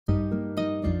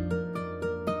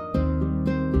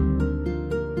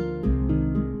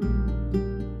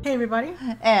Hey everybody.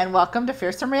 And welcome to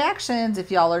Fearsome Reactions. If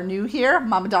y'all are new here,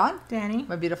 Mama Dawn, Danny,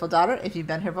 my beautiful daughter. If you've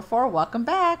been here before, welcome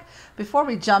back. Before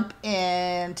we jump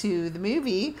into the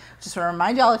movie, just want to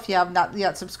remind y'all, if you have not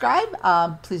yet subscribed,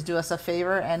 please do us a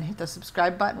favor and hit the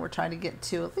subscribe button. We're trying to get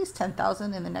to at least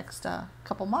 10,000 in the next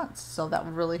couple months, so that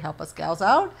would really help us gals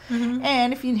out.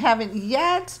 And if you haven't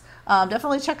yet,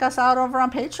 definitely check us out over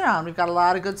on Patreon. We've got a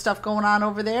lot of good stuff going on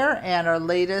over there, and our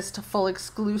latest full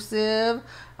exclusive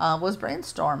was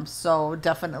Brainstorm, so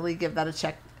definitely give that a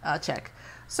check.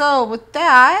 So with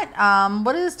that,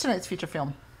 what is tonight's feature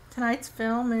film? Tonight's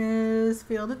film is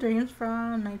Field of Dreams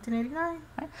from 1989.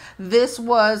 Right. This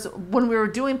was, when we were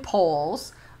doing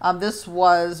polls, this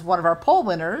was one of our poll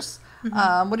winners.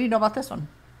 What do you know about this one?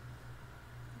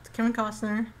 It's Kevin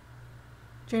Costner,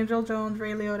 James Earl Jones,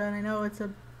 Ray Liotta, and I know it's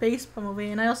a baseball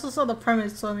movie. And I also saw the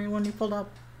premise, so I mean, when you pulled up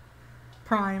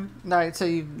Prime. All right, so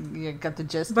you got the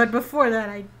gist. But before that,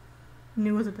 I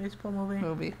knew it was a baseball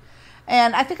movie.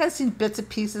 And I think I've seen bits and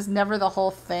pieces, never the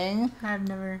whole thing. I've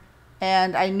never.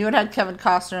 And I knew it had Kevin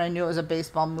Costner. I knew it was a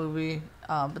baseball movie,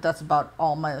 but that's about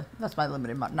all my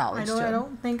limited knowledge. I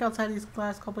don't think outside these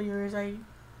last couple years I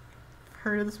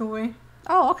heard of this movie.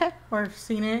 Oh, okay. Or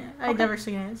seen it. I'd never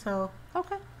seen it, so.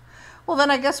 Okay. Well,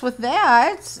 then I guess with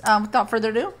that, without further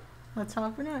ado, let's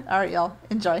hop into it. All right, y'all.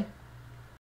 Enjoy.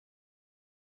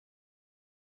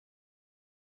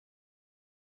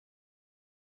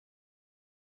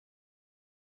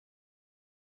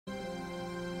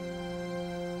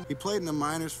 He played in the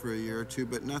minors for a year or two,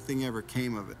 but nothing ever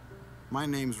came of it. My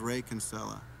name's Ray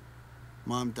Kinsella.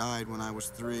 Mom died when I was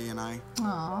 3, and I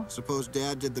suppose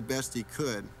Dad did the best he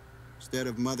could. Instead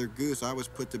of Mother Goose, I was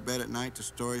put to bed at night to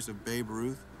stories of Babe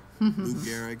Ruth, Lou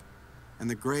Gehrig, and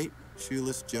the great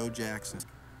Shoeless Joe Jackson.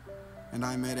 And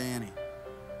I met Annie.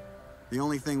 The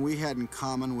only thing we had in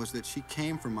common was that she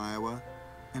came from Iowa,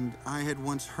 and I had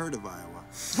once heard of Iowa.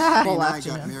 She and I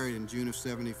got married in June of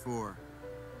 '74.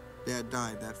 Dad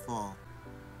died that fall.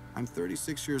 I'm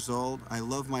 36 years old. I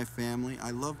love my family. I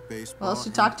love baseball. Well,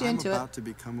 she talked you into it. I'm about to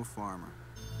become a farmer.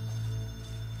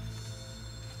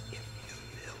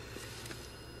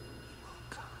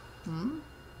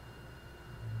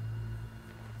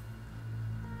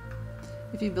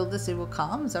 If you build this, it will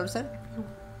come. Is that what it said?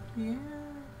 Yeah.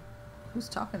 Who's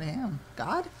talking to him?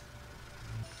 God?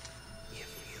 If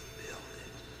you build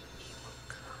it, he will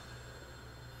come.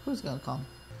 Who's gonna come?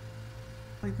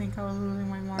 I think I was losing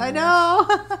my mind. I know.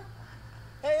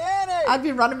 Hey, Annie! I'd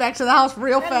be running back to the house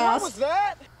real Annie, fast. what was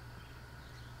that?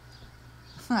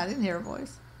 I didn't hear a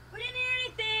voice. We didn't hear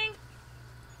anything.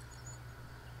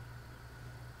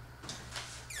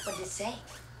 What did it say?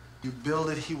 You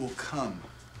build it, he will come.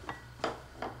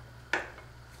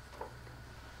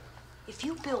 If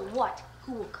you build what,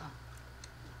 who will come?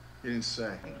 He didn't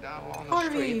say. Down on the Harvey.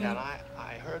 street, and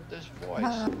I heard this voice.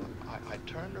 I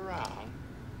turned around,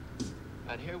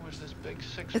 and here was this big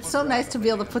 6-foot. It's so nice to be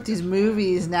able to put these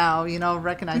movies now, you know,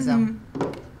 recognize them.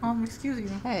 Excuse you.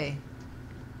 Hey.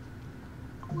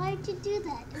 Why'd you do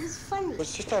that? It was funny.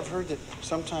 It's just I've heard that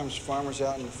sometimes farmers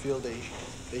out in the field, they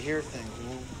hear things, you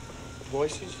know,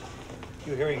 voices.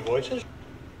 You hearing voices?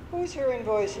 Who's hearing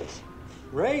voices?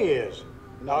 Ray is.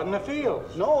 Not in the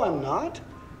fields. No, I'm not.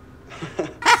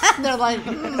 They're like,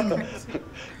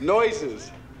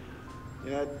 Noises. You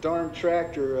know, that darn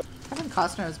tractor. Kevin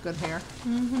Costner has good hair. If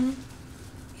you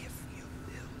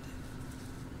build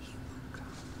it, he will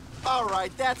come. All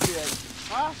right, that's it.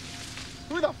 Huh?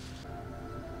 Who the...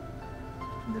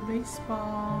 The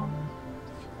baseball.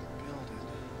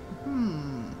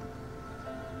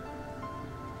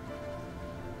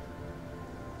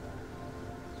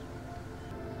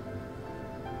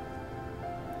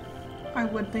 I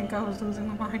would think I was losing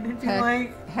my mind. I'd be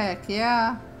like, Heck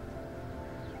yeah.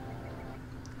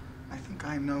 I think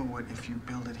I know what "if you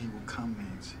build it, he will come"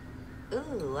 means.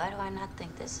 Ooh, why do I not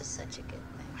think this is such a good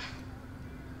thing?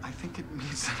 I think it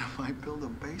means that if I build a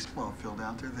baseball field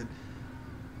out there, that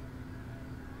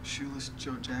Shoeless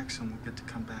Joe Jackson will get to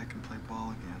come back and play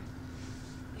ball again.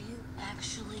 Are you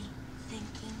actually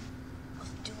thinking of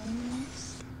doing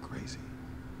this? Crazy.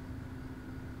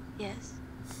 Yes.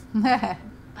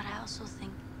 But I also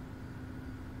think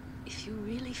if you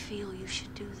really feel you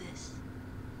should do this,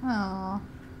 Aw,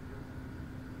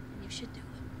 you should do it.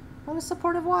 what a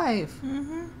supportive wife.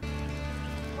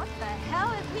 What the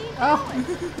hell is he doing?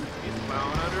 He's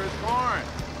plowing under his barn.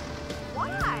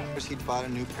 Why? He'd bought a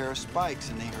new pair of spikes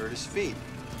and they hurt his feet.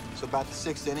 So about the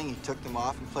 6th inning, he took them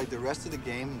off and played the rest of the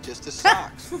game in just his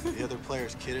socks. The other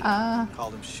players kidded him,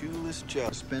 called him Shoeless Joe.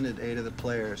 Suspended 8 of the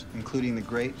players, including the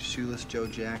great Shoeless Joe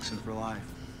Jackson, for life.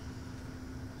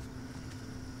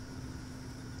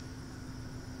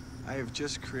 I have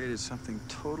just created something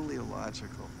totally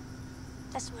illogical.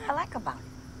 That's what I like about it.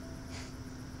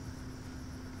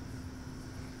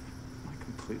 Am I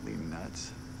completely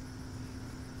nuts?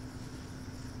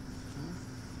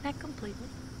 Not completely.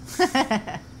 It's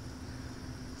a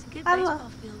good baseball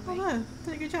field, Oh, right? look,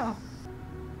 did a good job.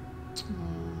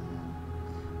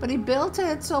 But he built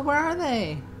it, so where are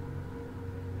they?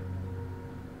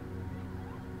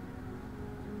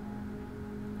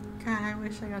 God, I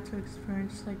wish I got to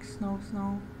experience like snow.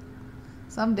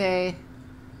 Someday.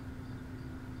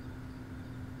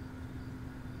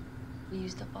 We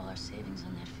used up all our savings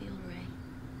on that field, Ray.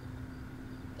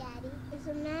 Daddy, there's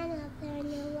a man out there in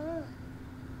your lawn.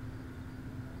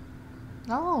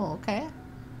 Oh, okay.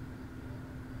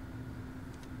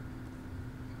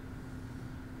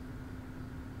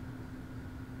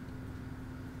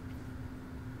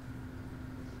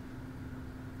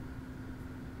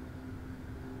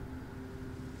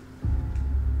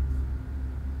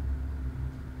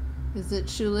 Is it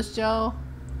Shoeless Joe?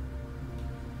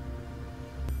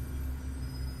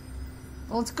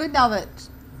 Well, it's good now that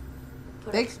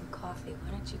Put They- up some coffee.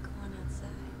 Why don't you go on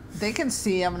outside? they can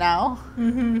see him now.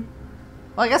 Mm-hmm.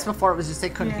 Well, I guess before it was just they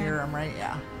couldn't Yeah. hear him, right?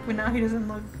 Yeah. But now he doesn't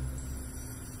look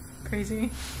crazy.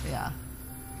 Yeah.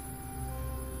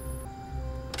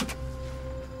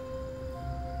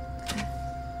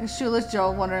 Is Shoeless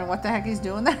Joe wondering what the heck he's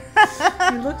doing there?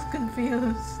 He looks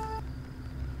confused.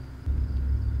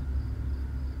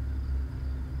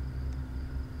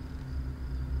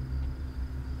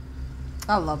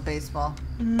 I love baseball.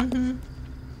 Mm-hmm.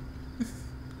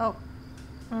 Oh.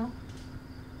 Well.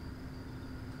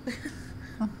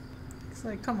 It's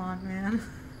like, come on, man.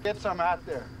 Get some out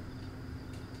there.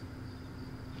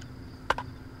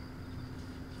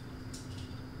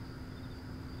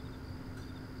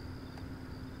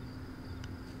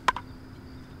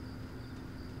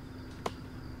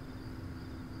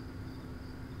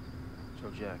 Joe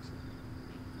Jackson.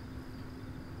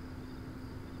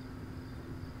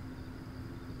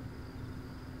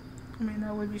 I mean,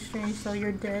 that would be strange. So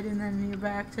you're dead and then you're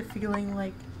back to feeling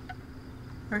like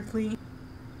earthly.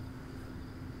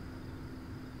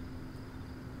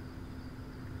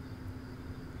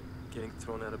 Getting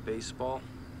thrown out of baseball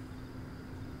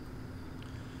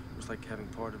was like having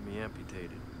part of me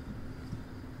amputated.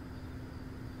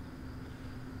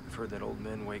 I've heard that old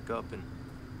men wake up and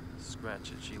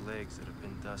scratch itchy legs that have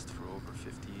been dust for over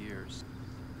 50 years.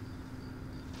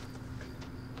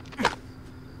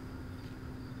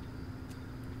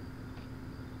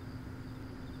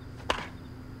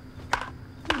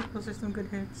 Those are some good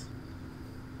hits.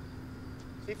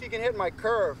 See if you can hit my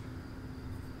curve.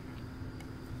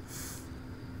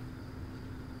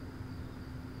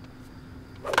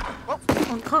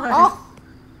 Oh, God. Oh!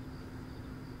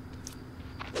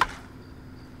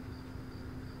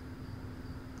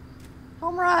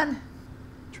 Home run!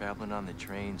 Traveling on the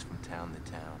trains from town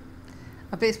to town.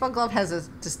 A baseball glove has a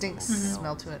distinct Mhm.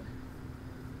 smell to it.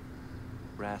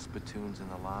 Brass spittoons in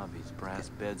the lobbies, brass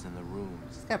beds in the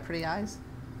rooms. He's got pretty eyes.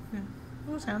 Yeah.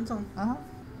 It was handsome. Uh-huh.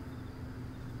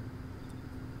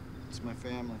 It's my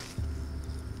family.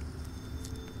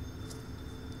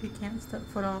 You can't step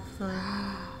foot off the...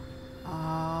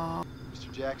 Oh,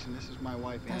 Mr. Jackson, this is my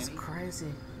wife, that's Annie, crazy.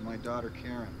 and my daughter,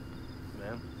 Karen.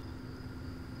 Man,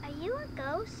 Are you a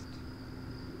ghost?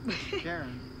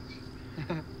 Karen?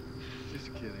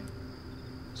 Just kidding.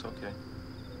 it's okay.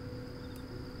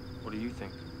 What do you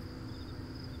think?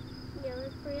 You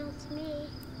look real to me.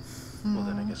 Well,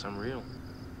 then I guess I'm real.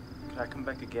 Can I come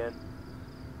back again?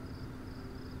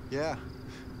 Yeah.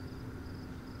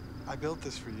 I built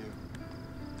this for you.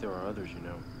 There are others, you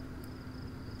know.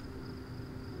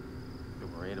 There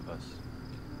were 8 of us.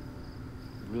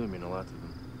 You really mean a lot to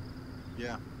them.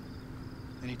 Yeah.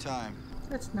 Anytime.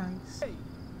 That's nice. Hey,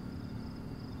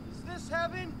 is this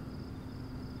heaven?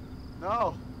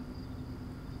 No.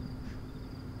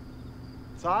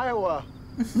 It's Iowa.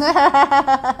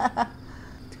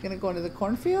 Gonna go into the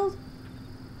cornfield?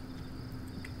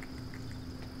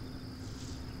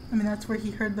 I mean, that's where he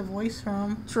heard the voice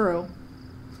from. True.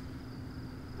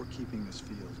 We're keeping this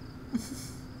field.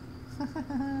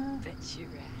 Bet your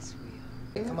ass we are.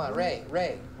 Hey, come on, Ray.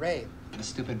 The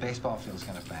stupid baseball field's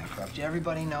gonna bankrupt you.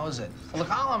 Everybody knows it.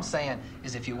 Look, all I'm saying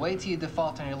is if you wait till you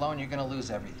default on your loan, you're gonna lose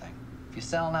everything. If you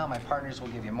sell now, my partners will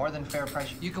give you more than fair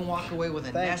price. You can walk away with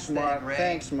a Thanks, nest Mark. egg, Ray.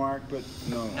 Thanks, Mark, but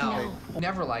no. No,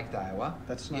 never liked Iowa.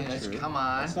 That's not Yes, true. Come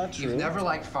on. That's not true. You've never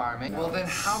liked farming. No. Well, then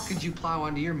how could you plow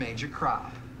under your major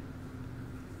crop?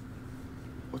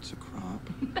 What's a crop?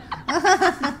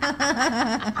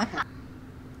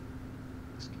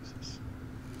 Excuse us.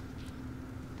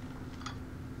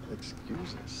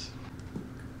 Excuse us.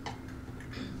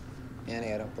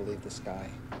 Annie, I don't believe this guy.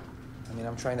 I mean,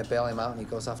 I'm trying to bail him out and he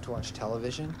goes off to watch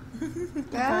television.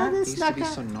 That He is used to not be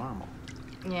gonna- so normal.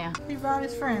 Yeah. He brought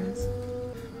his friends.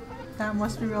 That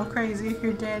must be real crazy if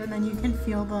you're dead and then you can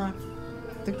feel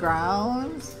the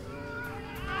grounds.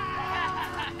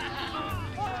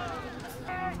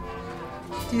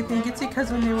 Do you think it's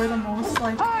because when they were the most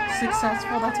like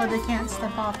successful, that's why they can't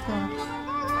step off the,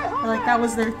 or, like that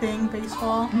was their thing,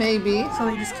 baseball? Maybe. So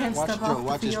they just can't Watch step Joe, off the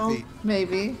watch his field. feet.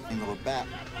 Maybe. Angle of bat.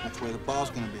 That's where the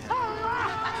ball's gonna be hit.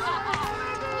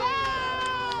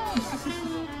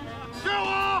 Show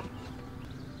up!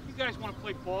 You guys want to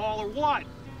play ball or what?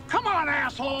 Come on,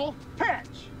 asshole!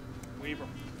 Pitch! Weaver.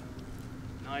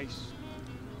 Nice.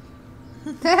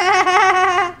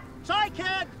 Sorry,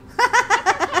 kid!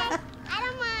 I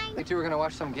don't mind. I think you were gonna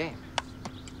watch some game.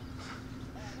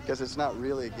 Guess it's not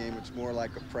really a game, it's more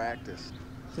like a practice.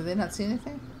 Do they not see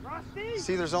anything?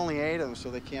 See, there's only 8 of them, so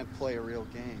they can't play a real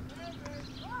game.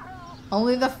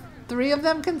 Only the 3 of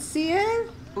them can see it?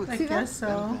 I See that? guess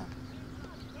so.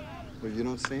 Well, you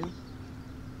don't see him?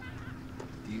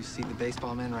 Do you see the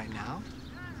baseball men right now?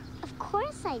 Of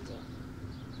course I do.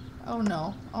 Oh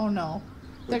no. Oh no.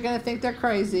 They're gonna think they're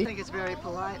crazy. I think it's very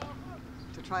polite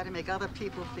to try to make other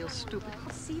people feel stupid.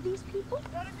 See these people?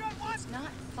 It's not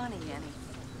funny, Annie.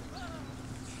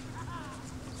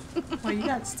 Well, you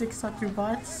got sticks up your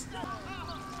butts.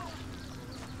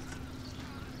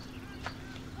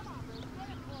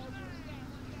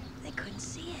 They couldn't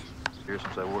see it. Here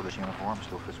since I wore this uniform,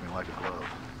 still fits me like a glove.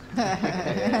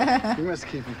 You must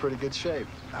keep in pretty good shape.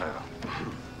 Now,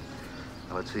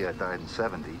 let's see, I died in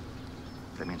 70.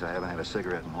 That means I haven't had a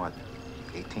cigarette in, what,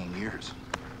 18 years?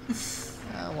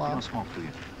 Oh, You well. don't smoke, do you?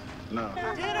 No.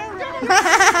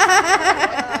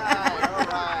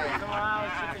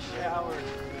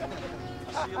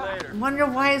 See you later. Wonder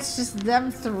why it's just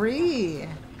them 3.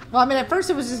 Well, I mean, at first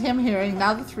it was just him hearing.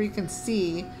 Now the 3 can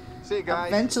see. See you guys.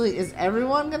 Eventually, is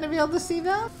everyone going to be able to see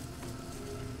them?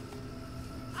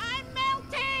 I'm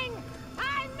melting!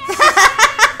 I'm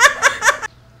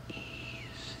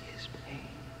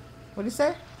What do you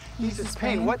say? Ease his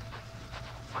pain. What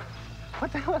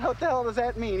the hell does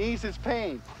that mean? Ease his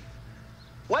pain.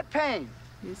 What pain?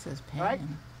 He says pain. Right?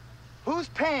 Whose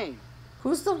pain?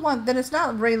 Who's the one? Then it's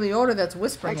not Ray Liotta that's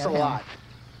whispering Thanks at a him. lot.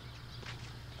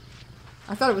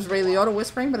 I thought it was Ray Liotta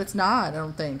whispering, but it's not, I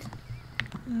don't think.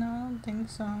 No, I don't think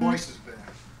so. Voice is bad.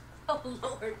 Oh,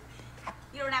 Lord.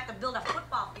 You don't have to build a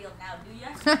football field now, do you?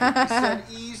 He said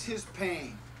ease his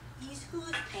pain. Ease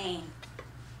whose pain?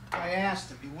 I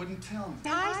asked him. He wouldn't tell me.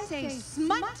 I say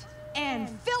smut and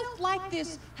filth like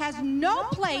this has no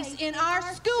place in our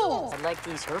schools. I'd like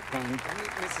to ease her pain.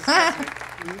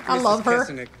 I love her.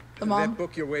 Kesenick, The mom. that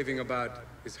book you're waving about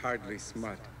is hardly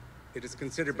smut. It is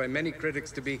considered by many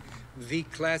critics to be the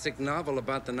classic novel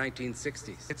about the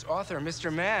 1960s. Its author,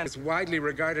 Mr. Mann. It's widely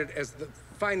regarded as the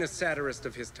finest satirist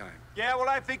of his time. Yeah, well,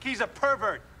 I think he's a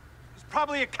pervert. He's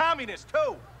probably a communist,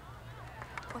 too.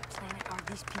 What planet are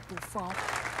these people from?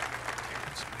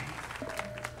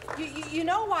 You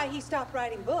know why he stopped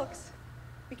writing books?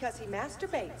 Because he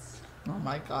masturbates. Oh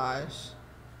my gosh.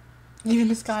 Even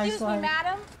this guy's Excuse me, like,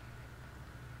 madam.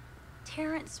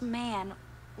 Terrence Mann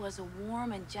was a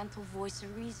warm and gentle voice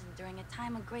of reason during a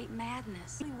time of great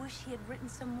madness. We wish he had written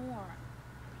some more.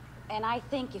 And I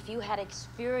think if you had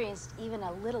experienced even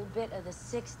a little bit of the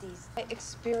 60s... I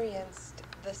experienced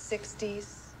the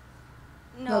 60s.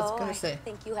 I was No, gonna I say.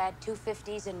 think you had 2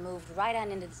 50s and moved right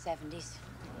on into the 70s.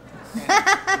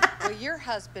 Well, your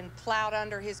husband plowed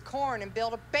under his corn and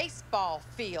built a baseball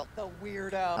field. The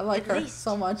weirdo. I like At her least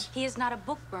so much. He is not a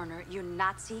book burner, you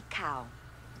Nazi cow.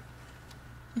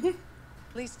 At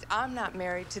least I'm not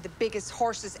married to the biggest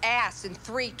horse's ass in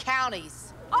 3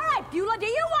 counties. All right, Beulah, do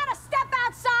you want to step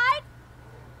outside?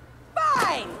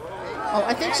 Fine. Oh,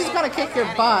 I think she's gonna kick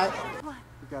your butt.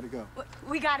 We gotta go.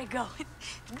 We gotta go.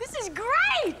 This is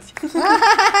great.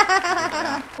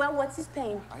 Well, what's his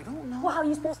pain? I don't know. Well, how are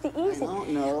you supposed to ease I it? don't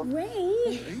know.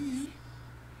 Ray.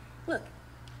 Look,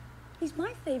 he's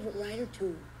my favorite writer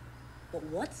too. But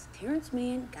what's Terrence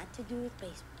Mann got to do with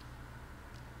baseball?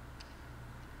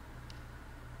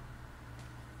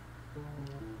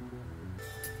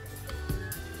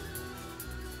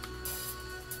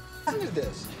 Listen to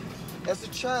this. As a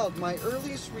child, my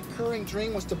earliest recurring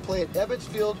dream was to play at Ebbets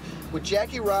Field with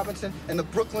Jackie Robinson and the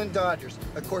Brooklyn Dodgers.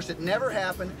 Of course, it never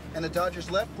happened, and the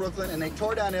Dodgers left Brooklyn and they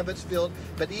tore down Ebbets Field.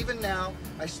 But even now,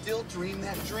 I still dream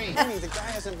that dream. The guy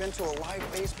hasn't been to a live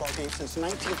baseball game since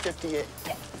 1958.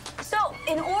 So,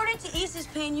 in order to ease his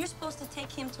pain, you're supposed to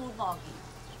take him to a ball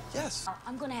game. Yes.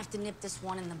 I'm gonna have to nip this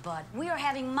one in the bud. We are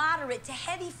having moderate to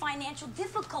heavy financial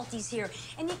difficulties here,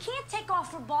 and you can't take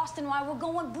off for Boston while we're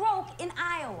going broke in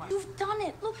Iowa. You've done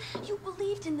it. Look, you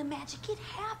believed in the magic. It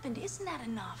happened. Isn't that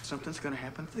enough? Something's gonna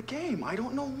happen to the game. I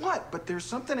don't know what, but there's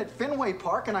something at Fenway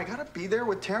Park, and I gotta be there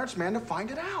with Terrence Mann to find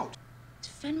it out. Is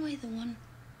Fenway the one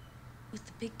with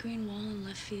the big green wall in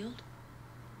left field?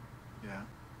 Yeah.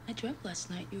 I dreamt last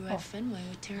night you were at Fenway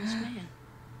with Terrence Mann.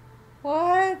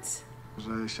 What? Was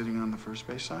I sitting on the first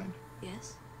base side?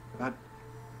 Yes? About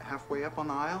halfway up on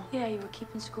the aisle? Yeah, you were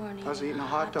keeping score and I was eating a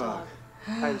hot dog.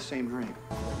 I had the same dream.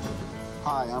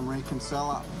 Hi, I'm Ray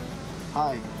Kinsella.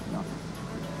 Hi. No.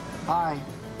 Hi.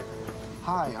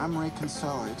 Hi, I'm Ray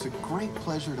Kinsella. It's a great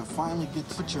pleasure to finally get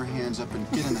to put your hands up and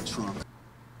get in the trunk.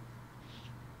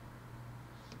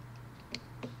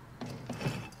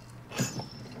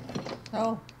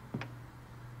 Oh.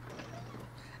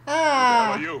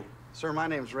 How are you? Sir, my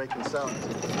name's Ray Kinsella.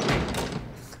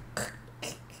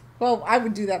 Well, I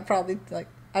would do that probably. Like,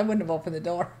 I wouldn't have opened the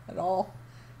door at all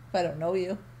if I don't know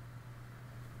you.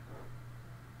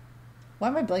 Why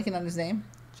am I blanking on his name?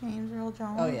 James Earl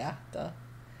Jones. Oh, yeah. Duh.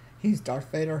 He's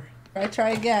Darth Vader. All right,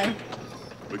 try again.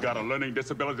 We got a learning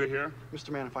disability here? Mr.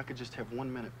 Mann, if I could just have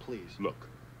 1 minute, please. Look,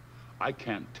 I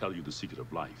can't tell you the secret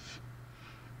of life,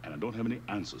 and I don't have any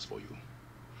answers for you.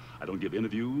 I don't give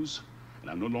interviews,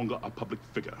 and I'm no longer a public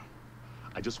figure.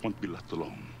 I just want to be left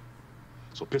alone.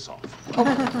 So piss off. But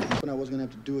I wasn't gonna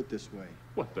have to do it this way.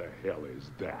 What the hell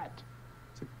is that?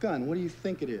 It's a gun. What do you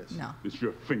think it is? No. It's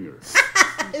your finger.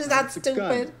 Is that It's a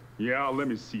gun. stupid? Yeah, let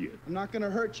me see it. I'm not gonna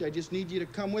hurt you. I just need you to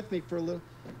come with me for a little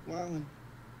while. And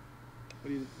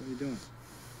what are you doing?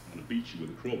 I'm gonna beat you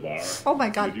with a crowbar. Oh my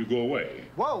God. If you go away.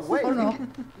 Whoa, wait. Oh, no.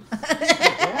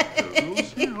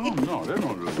 Rules here? Oh no, there's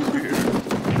no rules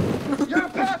here. You're a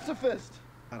pacifist.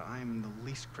 I am the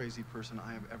least crazy person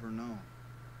I have ever known.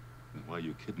 Then why are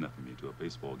you kidnapping me to a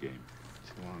baseball game?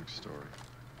 It's a long story.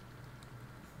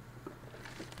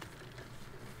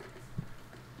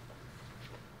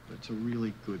 But it's a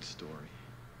really good story.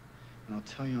 And I'll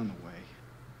tell you on the way.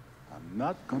 I'm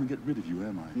not gonna get rid of you,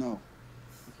 am I? No.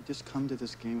 If you just come to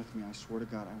this game with me, I swear to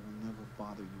God, I will never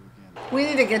bother you again. We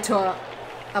need to get to a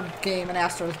game, an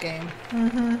Astros game.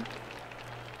 Mm-hmm.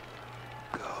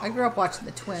 I grew up watching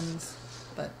the Twins,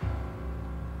 but...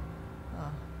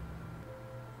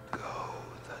 Go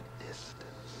the distance.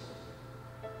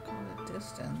 Go the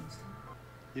distance.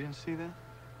 You didn't see that?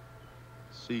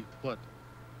 See what?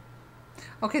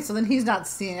 Okay, so then he's not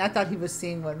seeing. I thought he was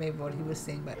seeing what he was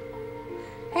seeing, but...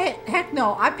 Hey, heck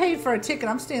no. I paid for a ticket.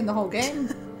 I'm staying the whole game.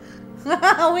 We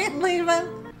ain't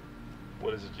leaving.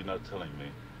 What is it you're not telling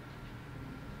me?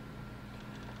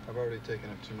 I've already taken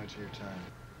up too much of your time.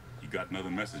 You got another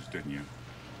message, didn't you?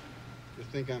 You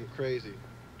think I'm crazy?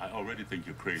 I already think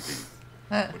you're crazy.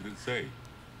 What did it say?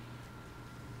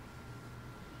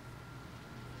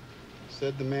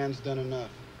 Said the man's done enough.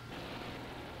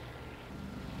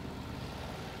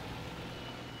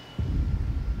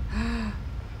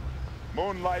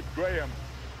 Moonlight Graham.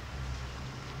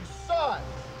 You saw it.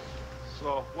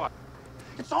 So what?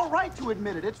 It's all right to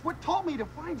admit it. It's what told me to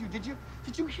find you. Did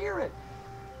you hear it?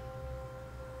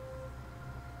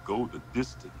 Go the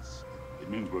distance. It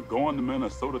means we're going to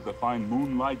Minnesota to find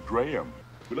Moonlight Graham.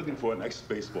 We're looking for an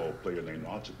ex-baseball player named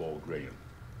Archibald Graham.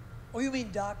 Oh, you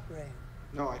mean Doc Graham?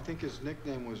 No, I think his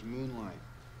nickname was Moonlight.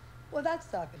 Well, that's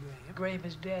Doc Graham. Graham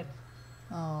is dead.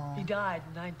 Oh. He died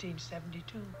in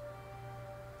 1972.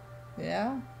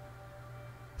 Yeah?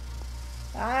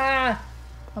 Ah!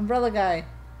 Umbrella guy.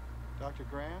 Dr.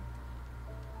 Graham?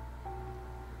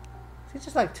 Is he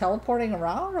just like teleporting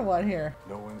around or what here?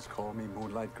 No one's called me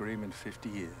Moonlight Graham in 50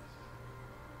 years.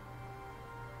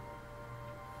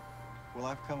 Well,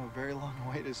 I've come a very long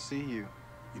way to see you.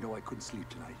 You know, I couldn't sleep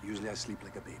tonight. Usually I sleep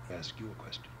like a baby. I ask you a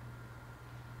question.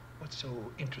 What's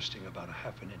so interesting about a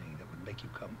half an inning that would make you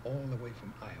come all the way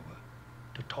from Iowa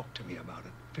to talk to me about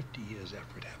it 50 years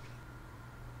after it happened?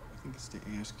 I think it's to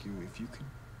ask you if you could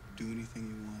do anything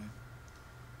you wanted.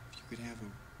 If you could have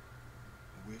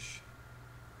a wish.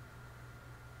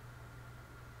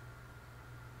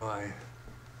 I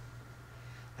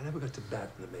never got to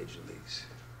bat in the major leagues.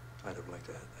 I'd have liked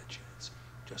to have that chance,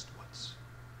 just once.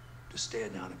 To stare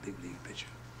down a big league pitcher.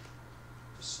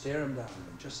 To stare him down,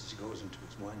 and just as he goes into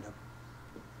his windup,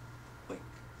 wink.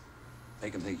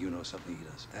 Make him think you know something he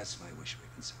doesn't. That's my wish we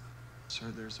can sell.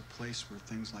 Sir, there's a place where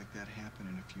things like that happen,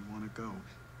 and if you want to go,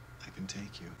 I can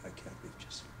take you. I can't leave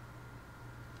just.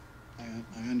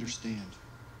 I understand.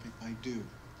 I do.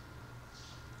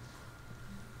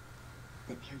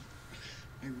 But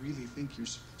I really think you're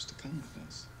supposed to come with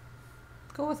us.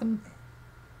 Go with him.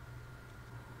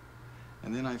 And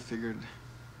And then I figured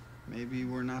maybe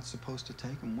we're not supposed to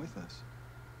take him with us.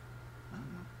 I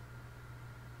don't know.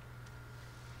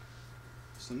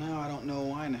 So now I don't know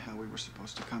why in the hell we were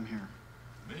supposed to come here.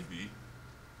 Maybe.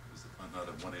 Just to find out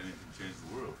if one alien can change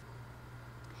the world.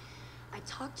 I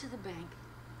talked to the bank,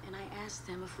 and I asked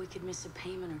them if we could miss a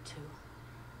payment or two.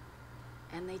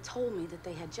 And they told me that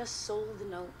they had just sold the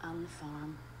note on the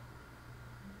farm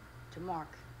to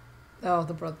Mark. Oh,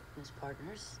 the brother. His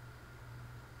partners.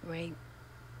 Ray,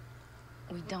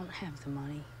 we don't have the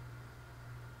money.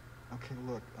 Okay,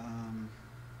 look,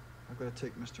 I've got to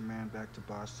take Mr. Mann back to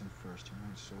Boston first, all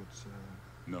right? So it's,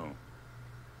 No.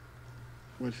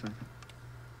 Wait a second.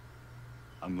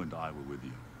 I'm going to Iowa with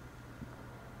you.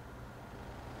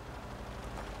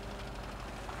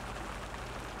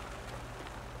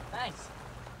 Thanks.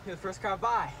 You're the first car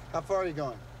by. How far are you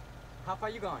going? How far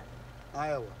are you going?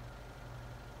 Iowa.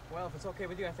 Well, if it's okay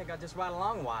with you, I think I'll just ride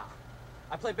along a while.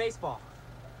 I play baseball.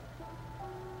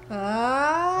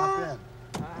 Hop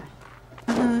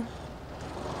in.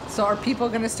 So are people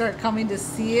going to start coming to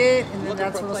see it, and then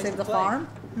that's what'll save the farm?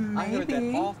 I heard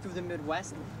that all through the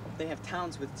Midwest, they have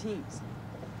towns with teams.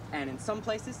 And in some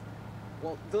places,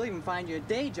 well, they'll even find you a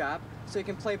day job so you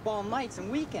can play ball nights and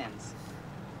weekends.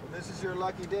 Well, this is your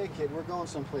lucky day, kid. We're going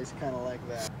someplace kind of like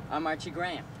that. I'm Archie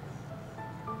Graham.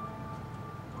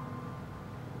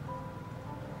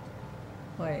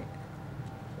 Wait.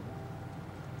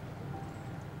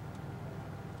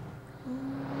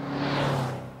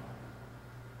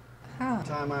 Huh. The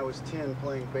time I was 10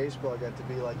 playing baseball got to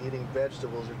be like eating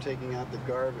vegetables or taking out the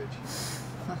garbage.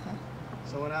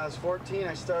 So when I was 14,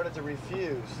 I started to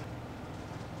refuse.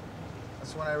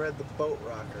 That's when I read The Boat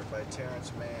Rocker by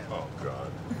Terrence Mann. Oh,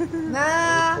 God.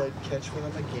 I played catch with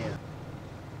him again.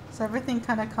 So everything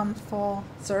kind of comes full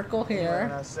circle here.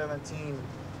 When I was 17,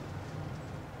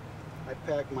 I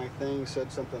packed my things,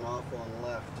 said something awful, and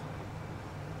left.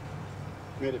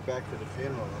 Made it back to the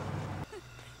funeral.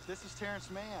 This is Terrence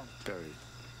Mann. Terry.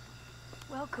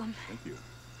 Welcome. Thank you.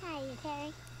 Hi, Terry.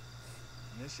 And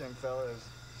this young fella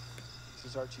this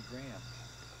is Archie Graham.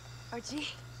 Archie?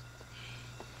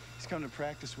 He's come to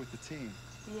practice with the team.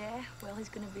 Yeah, well, he's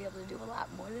going to be able to do a lot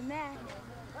more than that.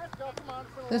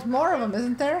 There's more of them,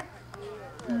 isn't there?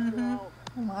 Mm-hmm. Oh,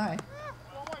 my.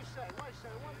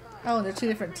 Oh, they're two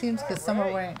different teams because some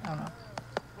are wearing... I don't know.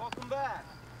 Welcome back.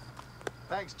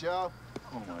 Thanks, Joe.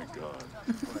 Oh, my God.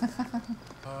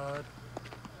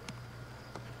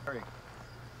 Terry,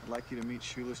 I'd like you to meet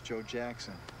Shoeless Joe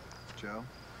Jackson. Joe,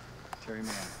 Terry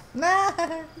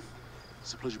Mann.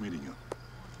 It's a pleasure meeting you.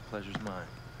 Pleasure's mine.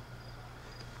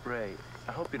 Ray,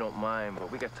 I hope you don't mind,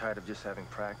 but we got tired of just having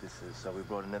practices, so we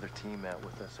brought another team out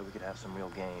with us so we could have some real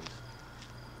games.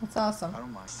 That's awesome. I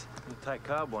don't mind. The Ty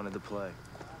Cobb wanted to play.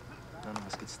 None of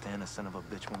us could stand a son of a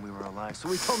bitch when we were alive, so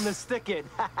we told him to stick it.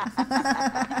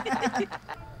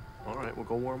 All right, we'll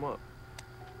go warm up.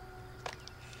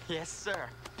 Yes, sir.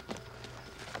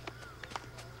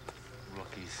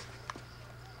 Rookies.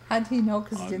 How'd he know?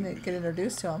 Because he didn't get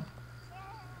introduced to him.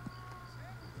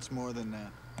 It's more than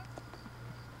that.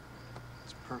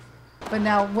 It's perfect. But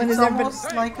now, when He's is everybody...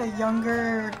 almost like a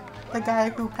younger, the guy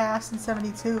who passed in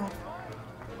 '72.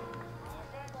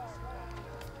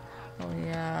 Oh,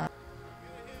 yeah.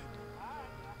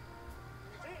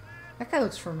 That guy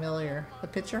looks familiar. The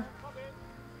picture?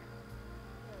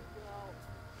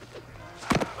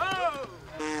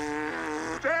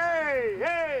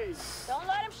 Hey! Don't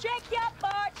let him shake you up,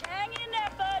 Bart. Hang in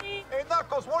there, buddy. Hey,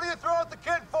 Knuckles, what are you throwing the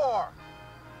kid for?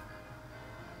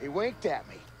 He winked at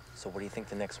me. So what do you think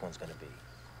the next one's gonna be?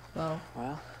 Oh.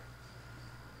 Well,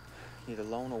 either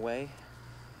loan away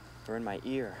or in my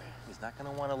ear. He's not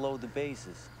gonna want to load the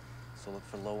bases, so look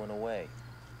for low and away.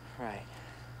 Right.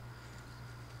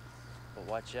 But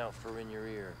watch out for in your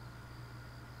ear.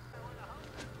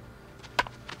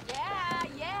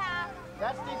 Yeah.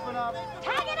 That's deep enough.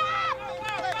 Tag it up!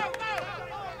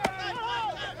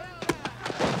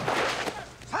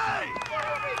 Hey!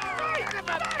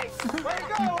 Way to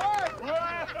go,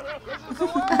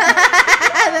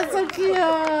 That's so cute.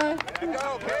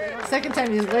 Second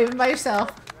time he's waving by yourself.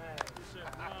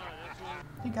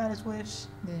 He got his wish.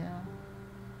 Yeah.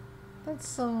 That's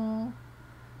so...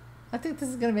 I think this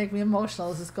is going to make me emotional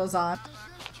as this goes on.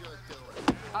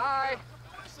 Hi.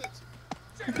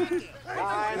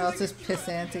 Oh, it's just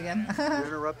pissant again. You're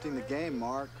interrupting the game,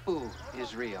 Mark. Who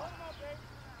is real?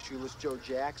 Shoeless Joe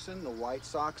Jackson, the White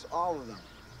Sox, all of them.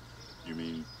 You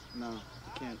mean? No, you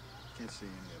can't see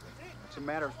any of it. As a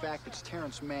matter of fact, it's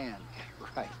Terrence Mann.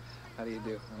 Right. How do you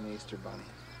do? I'm the Easter Bunny.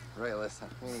 Ray, listen,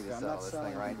 we need to I'm sell not this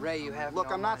selling thing, right? you. Ray, you have Look,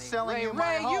 no I'm not money. selling Ray, you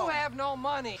my Ray, you home. have no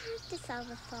money. I have to sell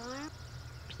the farm.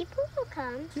 People will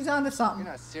come. She's on to something.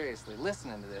 You're not seriously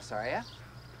listening to this, are you?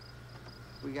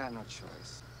 We got no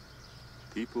choice.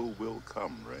 People will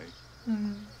come, Ray.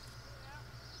 Mm.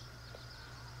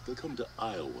 They'll come to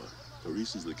Iowa for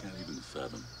reasons they can't even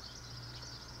fathom.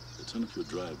 They turn up your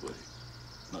driveway,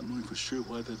 not knowing for sure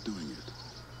why they're doing it.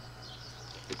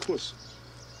 Of course,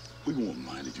 we won't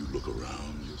mind if you look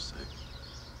around, you'll say.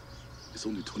 It's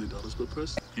only $20 per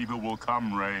person. People will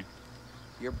come, Ray.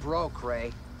 You're broke,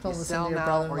 Ray. Don't you listen sell to your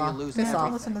now or you brother-in-law. lose Piss everything.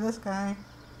 off. Listen to this guy.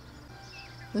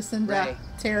 Listen to Ray.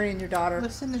 Terry and your daughter.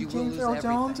 Listen to You will James lose Earl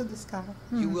everything. Jones or this guy.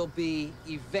 You will be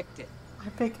evicted. I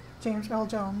pick James Earl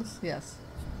Jones. Yes.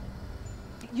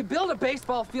 You build a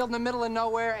baseball field in the middle of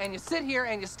nowhere, and you sit here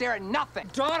and you stare at nothing.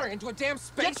 Daughter into a damn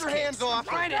space Get your case. hands off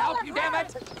I'm trying to help you, damn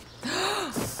it.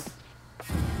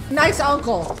 Nice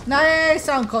uncle. Nice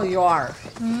uncle you are.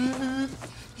 Mm-hmm.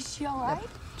 Is she all right?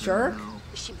 Sure.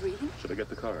 Is she breathing? Should I get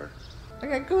the car? I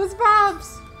got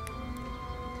goosebumps.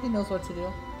 He knows what to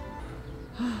do.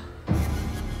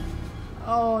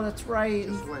 Oh, that's right.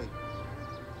 Just wait.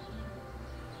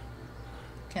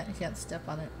 He can't step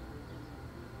on it.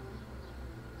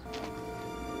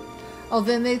 Oh,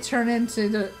 then they turn into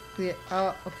the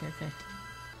oh, okay.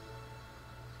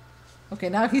 Okay,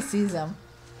 now he sees them.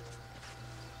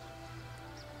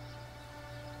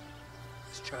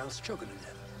 This child's choking to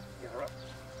death. You're up.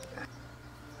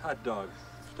 Hot dog.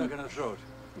 Stuck in her throat.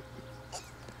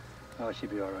 Oh, she'll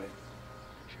be all right.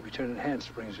 She'll be turning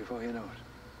handsprings before you know it.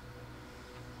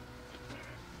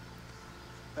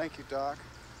 Thank you, Doc.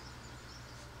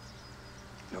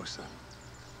 No, son.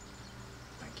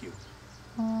 Thank you.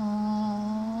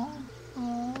 Aww.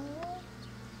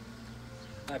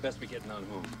 I best be getting on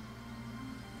home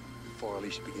before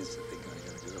Alicia begins to think I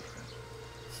got a girlfriend.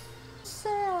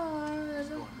 Sad.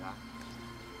 Go on, Doc.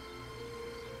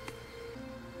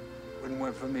 Wouldn't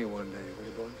work for me one day, would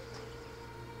it, boy?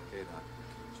 Okay, Doc.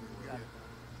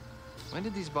 When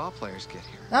did these ball players get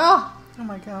here? Oh. Oh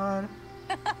my god.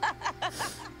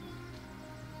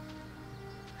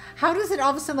 How does it all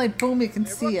of a sudden like boom? You can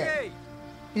see it.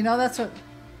 You know that's what.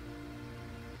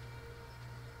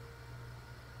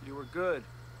 You were good.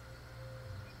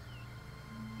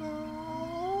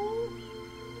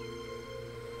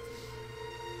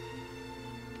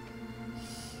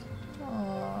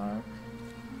 Aww.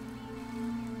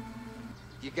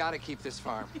 You gotta keep this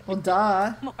farm. Well,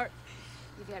 duh. Mark,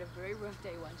 you've had a very rough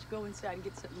day. Why don't you go inside and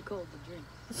get something cold to drink?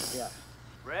 Yeah.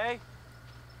 Ray,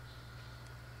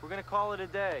 we're gonna call it a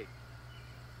day.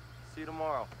 See you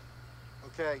tomorrow.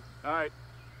 Okay. All right.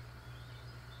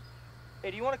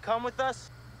 Hey, do you want to come with us?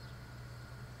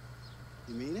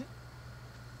 You mean it?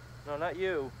 No, not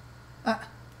you. Uh.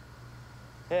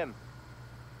 Him.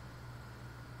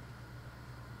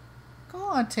 Go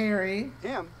on, Terry.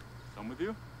 Him? Come with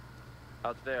you?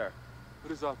 Out there.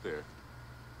 What is out there?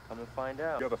 Come and find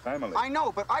out. You have a family. I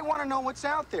know, but I want to know what's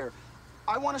out there.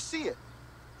 I want to see it.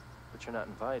 But you're not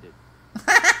invited.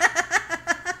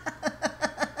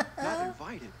 Not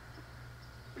invited?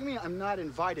 What do you mean I'm not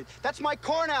invited? That's my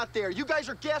corn out there. You guys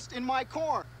are guests in my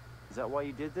corn. Is that why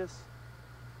you did this?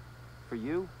 For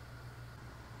you?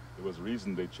 There was a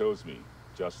reason they chose me,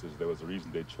 just as there was a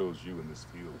reason they chose you in this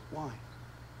field. Why?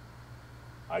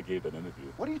 I gave that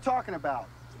interview. What are you talking about?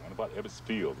 The one about Ebbets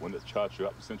Field, one that charged you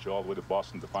up and sent you all the way to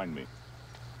Boston to find me.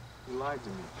 You lied to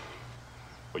me.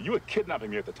 But you were kidnapping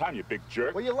me at the time, you big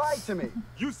jerk. Well, you lied to me.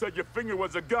 You said your finger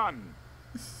was a gun.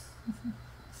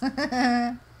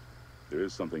 There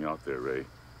is something out there, Ray.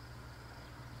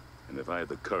 And if I had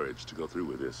the courage to go through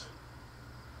with this,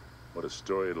 what a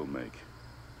story it'll make.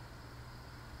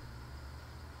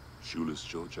 Shoeless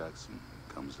Joe Jackson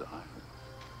comes to Iowa.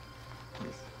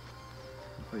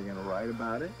 Are you gonna write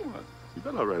about it? What? You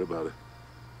better write about it.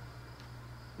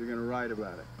 You're gonna write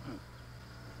about it.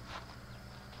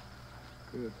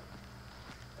 Good.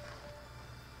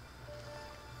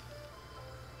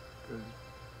 Good.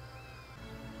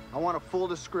 I want a full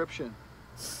description.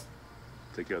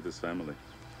 Take care of this family.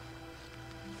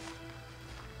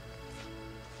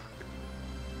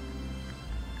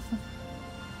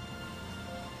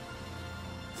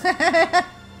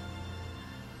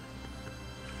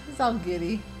 He's all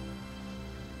giddy.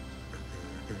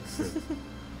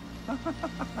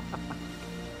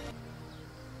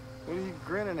 What are you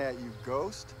grinning at, you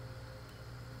ghost?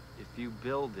 If you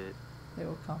build it, They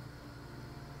will come.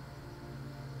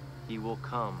 he will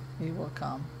come. He will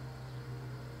come.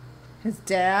 His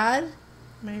dad?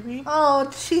 Maybe. Oh,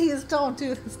 jeez, don't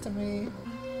do this to me.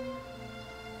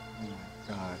 Oh my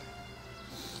God.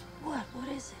 What? What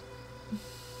is it?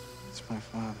 It's my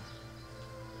father.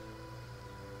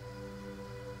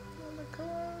 Oh my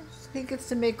gosh. He gets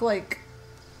to make like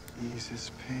ease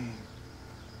his pain.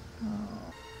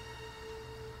 Oh.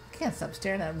 I can't stop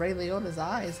staring at Ray Liotta's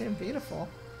eyes. They're beautiful.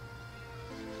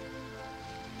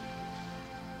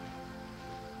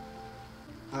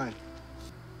 Hi,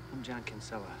 I'm John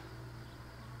Kinsella.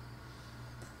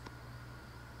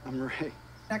 I'm Ray.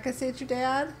 Not gonna say it's your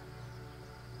dad?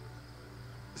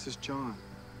 This is John.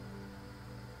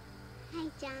 Hi,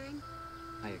 John.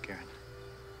 Hiya, Karen.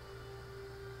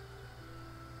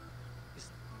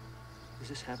 Is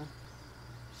this heaven?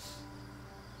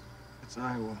 It's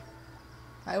Iowa.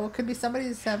 Iowa could be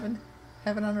somebody's heaven.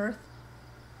 Heaven on earth.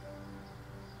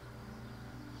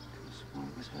 Well,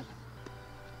 it was heaven.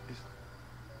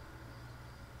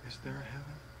 Is there a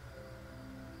heaven?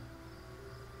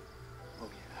 Oh,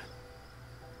 yeah.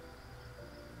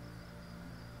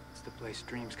 It's the place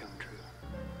dreams come true.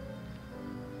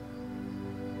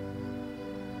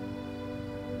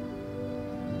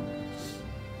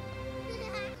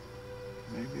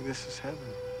 Maybe this is heaven.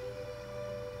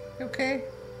 Okay.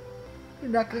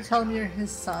 You're not gonna tell him you're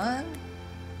his son?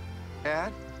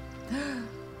 Dad?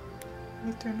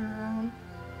 We turn around.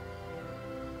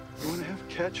 You want to have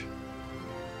catch?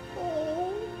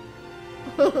 Oh.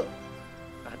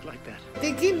 I'd like that. I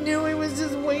think he knew he was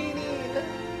just waiting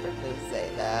for him to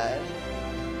say that.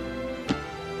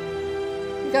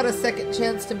 You got a second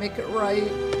chance to make it right.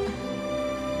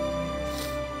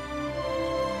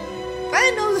 I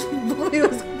didn't know this movie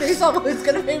was based on what was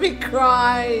gonna make me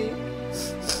cry.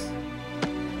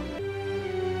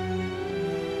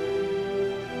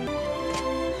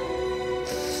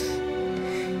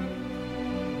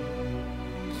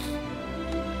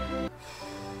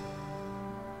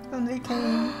 And they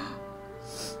came.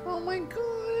 Oh my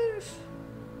gosh.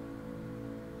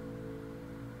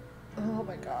 Oh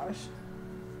my gosh.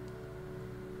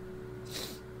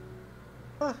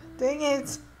 Oh, dang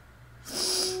it.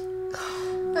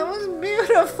 That was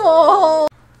beautiful.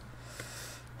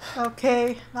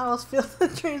 Okay, now let's feel the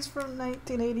dreams from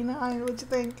 1989. What'd you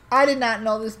think? I did not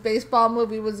know this baseball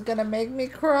movie was gonna make me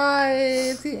cry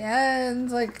at the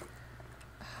end. Like,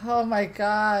 oh my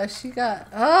gosh, you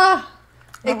got That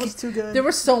was too good. There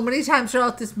were so many times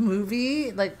throughout this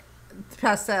movie, like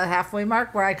past the halfway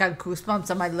mark, where I got goosebumps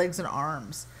on my legs and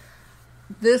arms.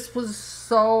 This was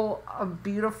so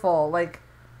beautiful. Like,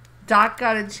 Doc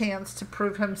got a chance to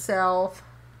prove himself.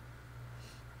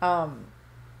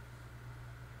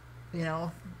 You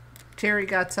know, Terry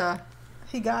got to...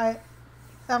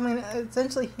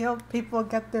 essentially he helped people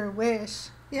get their wish.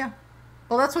 Yeah.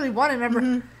 Well, that's what he wanted.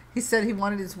 Remember, he said he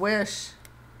wanted his wish.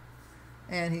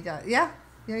 And he got... Yeah,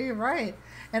 you're right.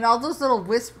 And all those little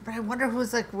I wonder who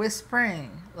was, like,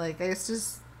 whispering. Like, I guess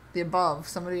just the above.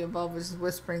 Somebody above was just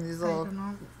whispering these little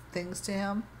things to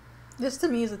him. This, to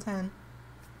me, is a 10.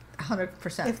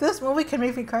 100%. If this movie can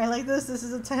make me cry like this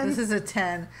is a 10. This is a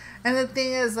 10. And the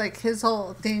thing is, like, his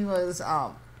whole thing was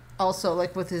also,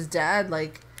 like, with his dad,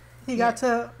 like... He got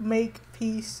to make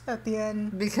peace at the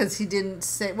end. Because he didn't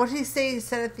say... What did he say? He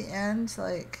said at the end,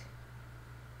 like...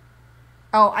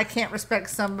 Oh, I can't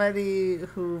respect somebody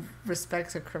who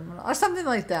respects a criminal. Or something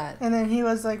like that. And then he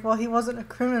was like, well, he wasn't a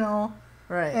criminal.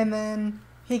 Right. And then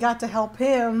he got to help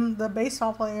him, the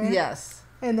baseball player. Yes.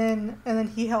 And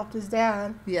then he helped his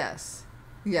dad. Yes.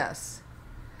 Yes.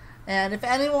 And if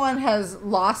anyone has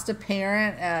lost a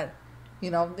parent at,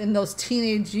 in those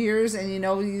teenage years, and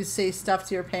you say stuff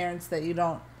to your parents that you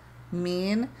don't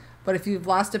mean, but if you've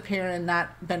lost a parent and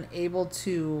not been able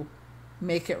to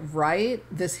make it right,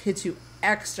 this hits you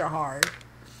extra hard.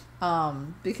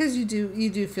 Because you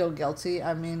do feel guilty.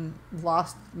 I mean,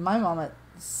 lost my mom at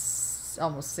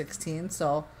almost 16,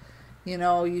 so,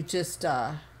 you just...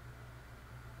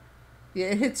 Yeah,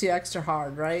 it hits you extra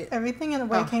hard, right? Everything in a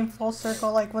way came full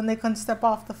circle, like when they couldn't step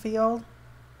off the field.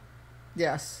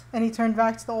 Yes. And he turned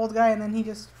back to the old guy, and then he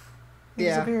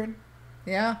disappeared.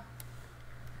 Yeah.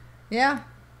 Yeah.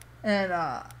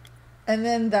 And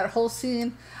then that whole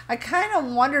scene, I kind of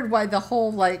wondered why the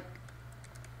whole, like,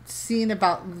 scene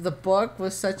about the book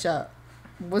was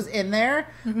in there.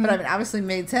 Mm-hmm. But, I mean, obviously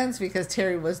made sense because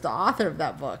Terry was the author of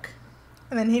that book.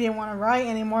 And then he didn't want to write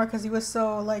anymore because he was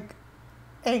so, like...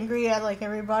 angry at like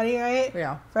everybody, right?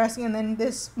 Yeah. For asking, and then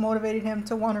this motivated him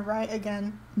to want to write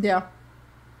again. Yeah.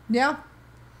 Yeah.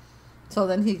 So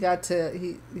then he got to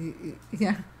he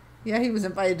was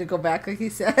invited to go back, like he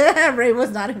said. Ray was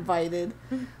not invited.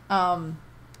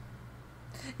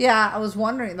 Yeah, I was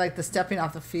wondering, like, the stepping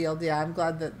off the field. Yeah, I'm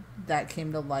glad that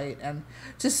came to light, and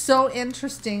just so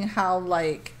interesting how,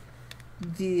 like,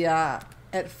 the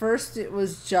at first it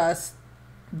was just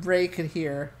Ray could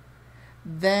hear.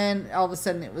 Then all of a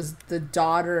sudden it was the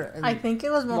daughter and I think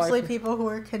it was mostly wife. people who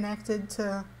were connected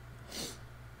to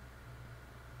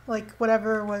like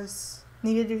whatever was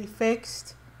needed to be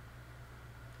fixed.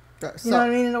 So, you know what I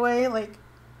mean? In a way, like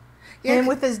him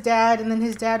with his dad, and then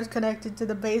his dad was connected to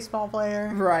the baseball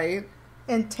player, right?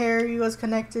 And Terry was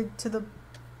connected to the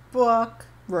book,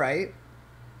 right?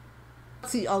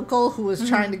 It's the uncle who was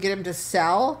trying to get him to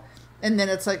sell, and then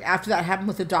it's like after that happened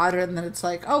with the daughter, and then it's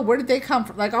like, oh, where did they come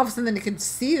from? Like all of a sudden, then you can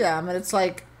see them, and it's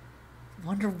like,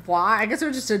 wonder why. I guess it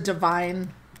was just a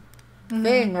divine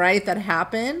thing, right? That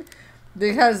happened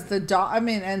because the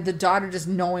daughter just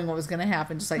knowing what was going to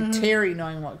happen, just like Terry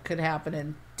knowing what could happen,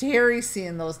 and Terry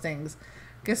seeing those things.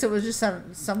 I guess it was just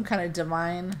some kind of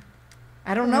divine,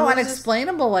 I don't know,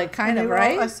 unexplainable, like kind of,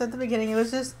 right? I said at the beginning, it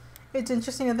was just, it's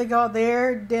interesting that they got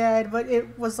there dead, but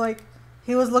it was like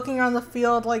he was looking around the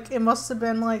field, like it must have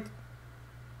been like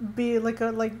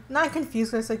not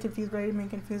confused. I said confused, but I didn't mean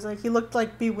confused. Like he looked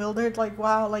like bewildered, like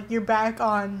wow, like you're back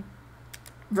on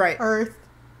Earth,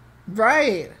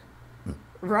 right?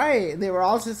 They were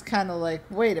all just kind of like,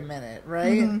 wait a minute,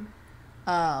 right?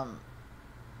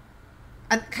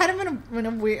 And kind of in a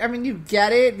weird, I mean, you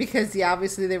get it because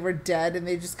obviously they were dead and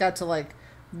they just got to like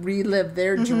relive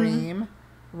their dream,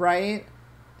 right?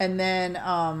 And then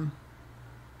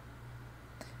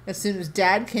as soon as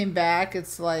Dad came back,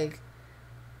 it's like,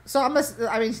 so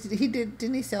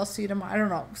didn't he sell seed? I don't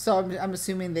know. So I'm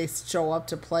assuming they show up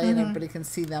to play and everybody can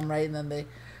see them, right? And then they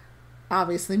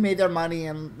obviously made their money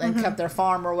and kept their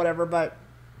farm or whatever. But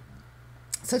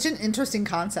such an interesting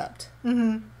concept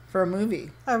for a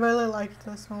movie. I really liked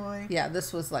this movie. Yeah,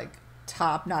 this was like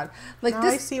top notch. Like now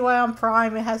this, I see why on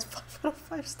Prime it has 5 out of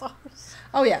 5 stars.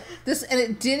 Oh yeah,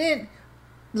 it didn't.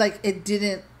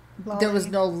 There was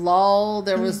no lull.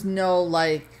 There was no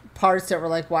like parts that were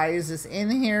like, why is this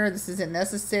in here? This isn't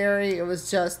necessary. It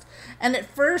was just, and at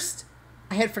first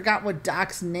I had forgot what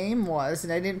Doc's name was,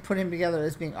 and I didn't put him together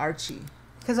as being Archie.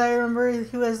 Because I remember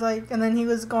he was like, and then he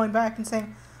was going back and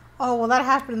saying, oh, well, that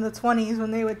happened in the 20s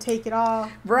when they would take it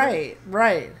off. Right.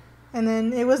 And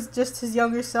then it was just his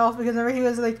younger self, because remember he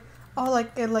was like, oh,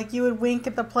 like you would wink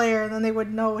at the player, and then they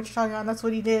would know what you're talking about, and that's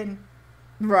what he did.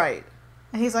 Right.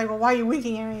 And he's like, well, why are you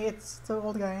winking at me? It's the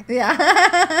old guy.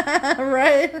 Yeah.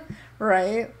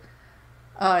 Right.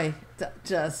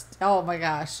 Oh my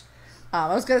gosh.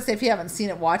 I was going to say, if you haven't seen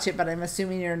it, watch it, but I'm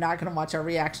assuming you're not going to watch our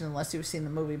reaction unless you've seen the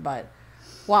movie. But,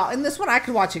 wow. And this one I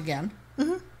could watch again.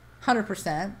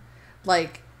 100%.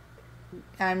 Like,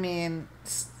 I mean,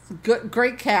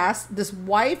 great cast. This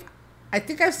wife, I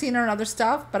think I've seen her in other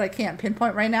stuff, but I can't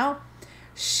pinpoint right now.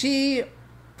 She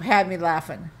had me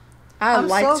laughing. I'm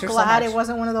so glad it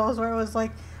wasn't one of those where it was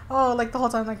like, oh, like the whole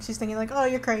time, like she's thinking like, oh,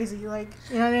 you're crazy, like,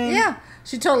 you know what I mean? Yeah,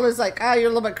 she totally was like, oh, you're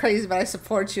a little bit crazy, but I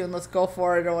support you and let's go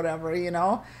for it or whatever, you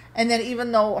know. And then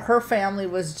even though her family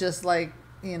was just like,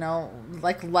 you know,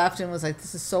 like left and was like,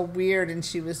 this is so weird, and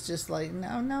she was just like,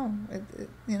 no,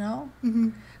 you know,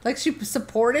 like she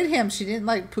supported him. She didn't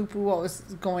like poo poo what was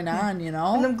going on, you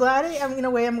know. And I'm glad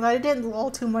it didn't lull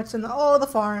too much in the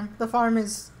farm. The farm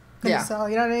is gonna sell,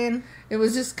 you know what I mean? It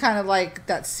was just kind of like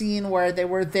that scene where they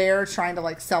were there trying to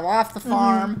like sell off the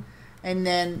farm, and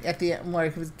then at the end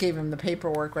where he gave him the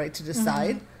paperwork, right, to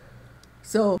decide.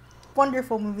 So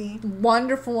wonderful movie.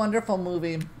 Wonderful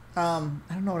movie. I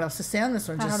don't know what else to say on this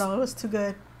one. I don't know. It was too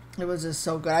good. It was just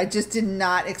so good. I just did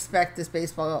not expect this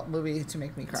baseball movie to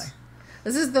make me cry.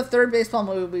 This is the third baseball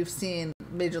movie we've seen: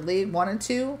 Major League 1 and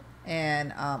 2,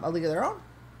 and A League of Their Own.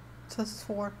 So this is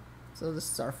 4. So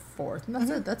this is our 4th, and that's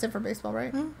it. That's it for baseball,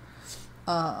 right?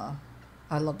 I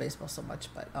love baseball so much,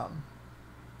 but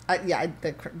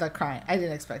the crying. I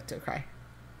didn't expect to cry.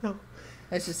 No,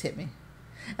 it just hit me,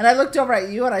 and I looked over at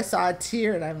you and I saw a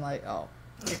tear, and I'm like, oh,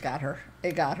 it got her.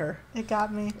 It got her. It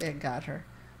got me. It got her.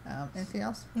 Anything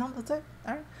else? No, that's it.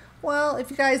 All right. Well,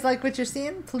 if you guys like what you're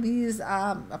seeing, please,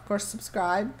 of course,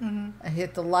 subscribe.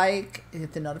 Hit the like,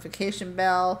 hit the notification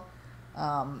bell.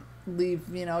 Leave,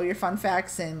 your fun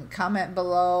facts and comment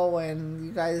below. And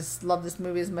you guys love this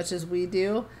movie as much as we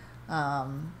do.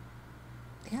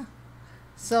 Yeah.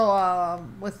 So,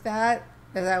 with that,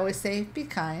 as I always say, be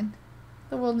kind.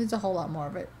 The world needs a whole lot more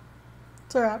of it.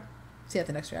 It's a wrap. See you at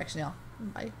the next reaction, y'all.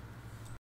 Bye.